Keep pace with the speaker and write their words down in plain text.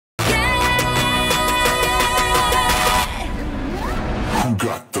You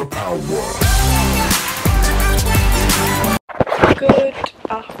got the power. Good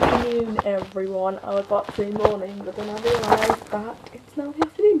afternoon, everyone. I was about to say morning, but then I realised that it's now the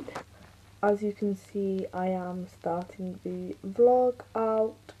afternoon. As you can see, I am starting the vlog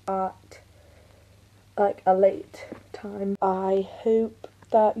out at like a late time. I hope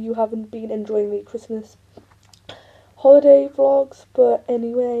that you haven't been enjoying the Christmas holiday vlogs, but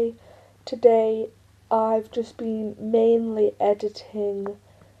anyway, today I've just been mainly editing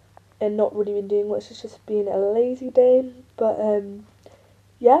and not really been doing much. It's just been a lazy day, but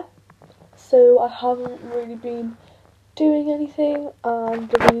yeah, so I haven't really been doing anything, and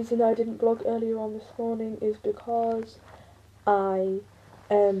the reason I didn't vlog earlier on this morning is because I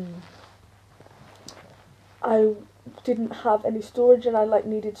didn't have any storage, and I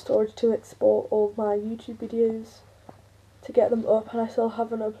needed storage to export all my YouTube videos to get them up, and I still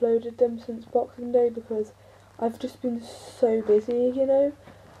haven't uploaded them since Boxing Day because I've just been so busy, you know,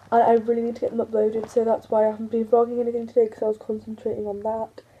 and I really need to get them uploaded, so that's why I haven't been vlogging anything today, because I was concentrating on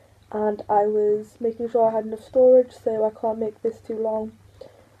that, and I was making sure I had enough storage so I can't make this too long.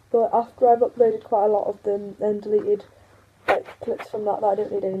 But after I've uploaded quite a lot of them and deleted like clips from that I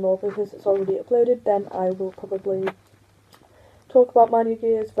don't need anymore because it's already uploaded, then I will probably talk about my New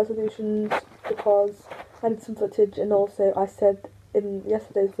Year's resolutions because I need some footage, and also I said in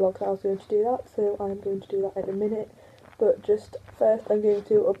yesterday's vlog that I was going to do that, so I am going to do that in a minute. But just first I'm going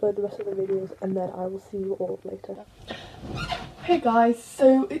to upload the rest of the videos and then I will see you all later. Hey guys,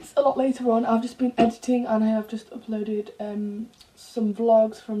 so it's a lot later on. I've just been editing and I have just uploaded some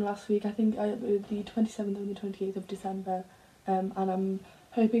vlogs from last week. I think I uploaded the 27th and the 28th of December, and I'm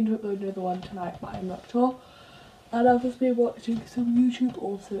hoping to upload another one tonight, but I'm not sure. And I've just been watching some YouTube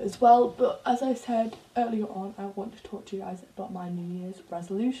also as well, but as I said earlier on, I want to talk to you guys about my New Year's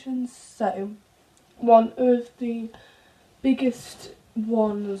resolutions. So one of the biggest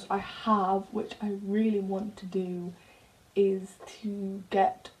ones I have, which I really want to do, is to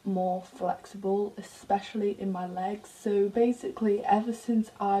get more flexible, especially in my legs. So basically, ever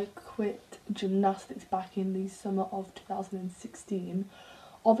since I quit gymnastics back in the summer of 2016,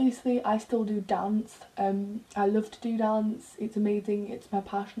 obviously I still do dance. I love to do dance, it's amazing, it's my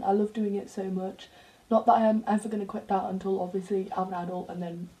passion, I love doing it so much. Not that I am ever going to quit that until obviously I'm an adult and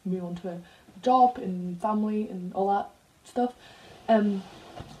then move on to a job and family and all that stuff.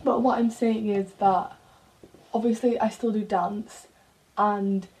 But what I'm saying is that obviously I still do dance,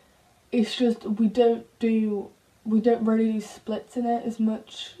 and it's just we don't really do splits in it as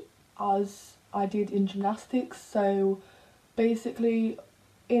much as I did in gymnastics. So basically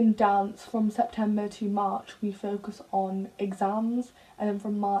in dance from September to March we focus on exams, and then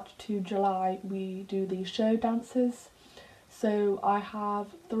from March to July we do the show dances. So I have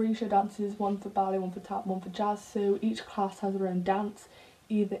 3 show dances, one for ballet, one for tap, one for jazz, so each class has their own dance,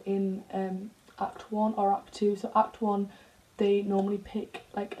 either in Act 1 or Act 2. So Act 1 they normally pick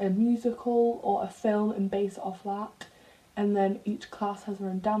like a musical or a film and base it off that, and then each class has their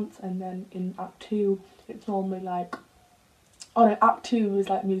own dance. And then in Act 2 it's normally like, oh no, Act 2 is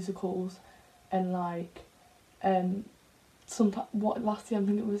like musicals and like last year I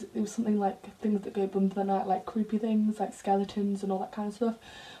think it was something like things that go bump in the night, like creepy things like skeletons and all that kind of stuff.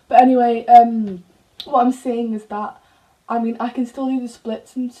 But anyway, what I'm saying is that I mean I can still do the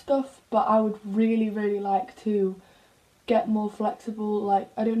splits and stuff, but I would really like to get more flexible. Like,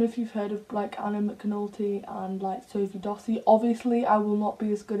 I don't know if you've heard of like Anna McAnulty and like Sophie Dossi. Obviously I will not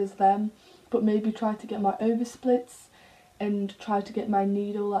be as good as them, but maybe try to get my over splits and try to get my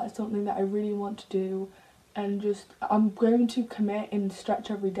needle. That is something that I really want to do. And just I'm going to commit and stretch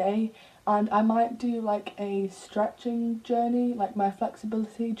every day, and I might do like a stretching journey, like my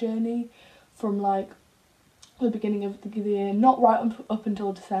flexibility journey from like the beginning of the year, not right up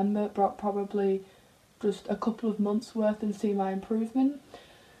until December, but probably just a couple of months worth, and see my improvement.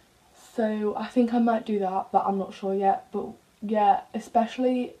 So I think I might do that, but I'm not sure yet. But yeah,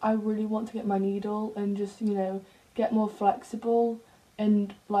 especially I really want to get my needle and just, you know, get more flexible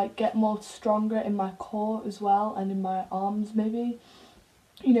and like get more stronger in my core as well, and in my arms maybe,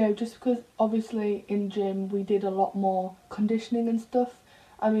 you know, just because obviously in gym we did a lot more conditioning and stuff.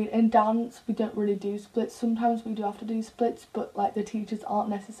 I mean in dance we don't really do splits. Sometimes we do have to do splits, but like the teachers aren't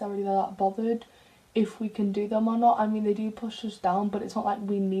necessarily that bothered if we can do them or not. I mean they do push us down, but it's not like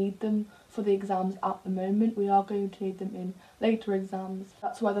we need them for the exams at the moment. We are going to need them in later exams.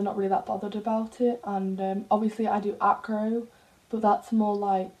 That's why they're not really that bothered about it. And obviously I do acro, but that's more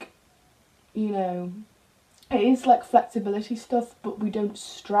like, you know, it is like flexibility stuff, but we don't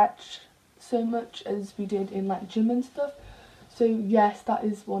stretch so much as we did in like gym and stuff. So yes, that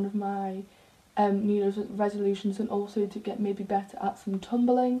is one of my New Year's resolutions, and also to get maybe better at some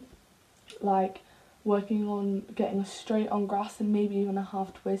tumbling, like working on getting a straight on grass and maybe even a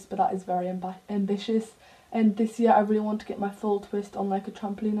half twist, but that is very ambitious. And this year I really want to get my full twist on like a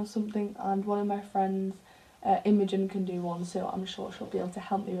trampoline or something, and one of my friends, Imogen, can do one, so I'm sure she'll be able to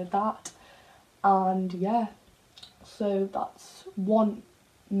help me with that. And yeah, so that's one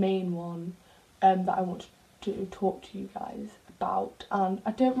main one that I want to talk to you guys about, and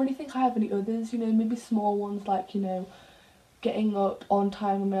I don't really think I have any others, you know, maybe small ones like, you know, getting up on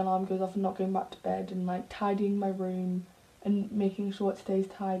time when my alarm goes off and not going back to bed, and like tidying my room and making sure it stays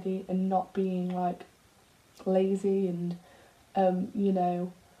tidy and not being like lazy, and you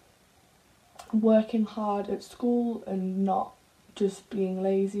know, working hard at school and not just being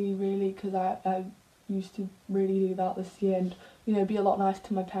lazy really, because I used to really do that this year, and you know, be a lot nicer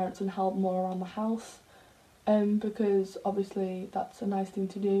to my parents and help more around the house, because obviously that's a nice thing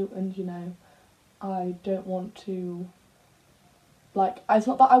to do, and you know, I don't want to, like, it's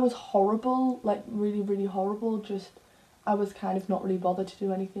not that I was horrible, like really horrible, just I was kind of not really bothered to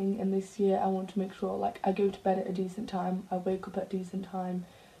do anything, and this year I want to make sure like I go to bed at a decent time, I wake up at a decent time.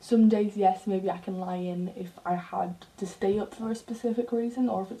 Some days, yes, maybe I can lie in if I had to stay up for a specific reason,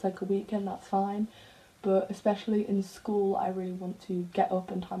 or if it's like a weekend, that's fine. But especially in school, I really want to get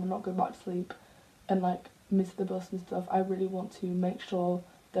up in time and not go back to sleep and like miss the bus and stuff. I really want to make sure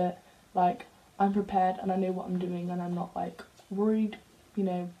that like I'm prepared and I know what I'm doing, and I'm not like worried, you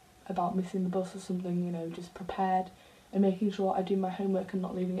know, about missing the bus or something, you know, just prepared and making sure I do my homework and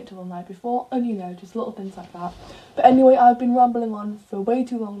not leaving it till the night before, and you know, just little things like that. But anyway, I've been rambling on for way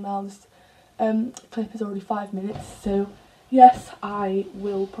too long now. This clip is already 5 minutes, so yes, I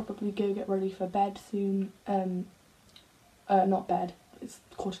will probably go get ready for bed soon. Not bed, it's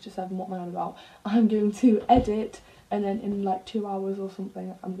 7:15, what am I on about? I'm going to edit, and then in like 2 hours or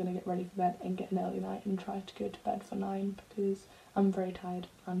something I'm going to get ready for bed and get an early night and try to go to bed for 9 because I'm very tired.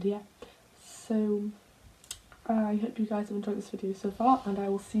 And yeah, so I hope you guys have enjoyed this video so far, and I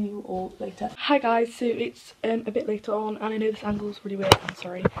will see you all later. Hi guys, so it's a bit later on, and I know this angle is really weird, I'm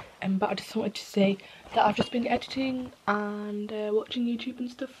sorry, but I just wanted to say that I've just been editing and watching YouTube and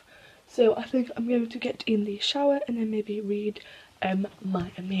stuff, so I think I'm going to get in the shower and then maybe read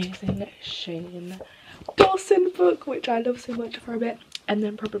my amazing Shane Dawson book, which I love so much, for a bit, and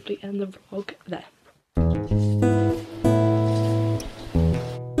then probably end the vlog there.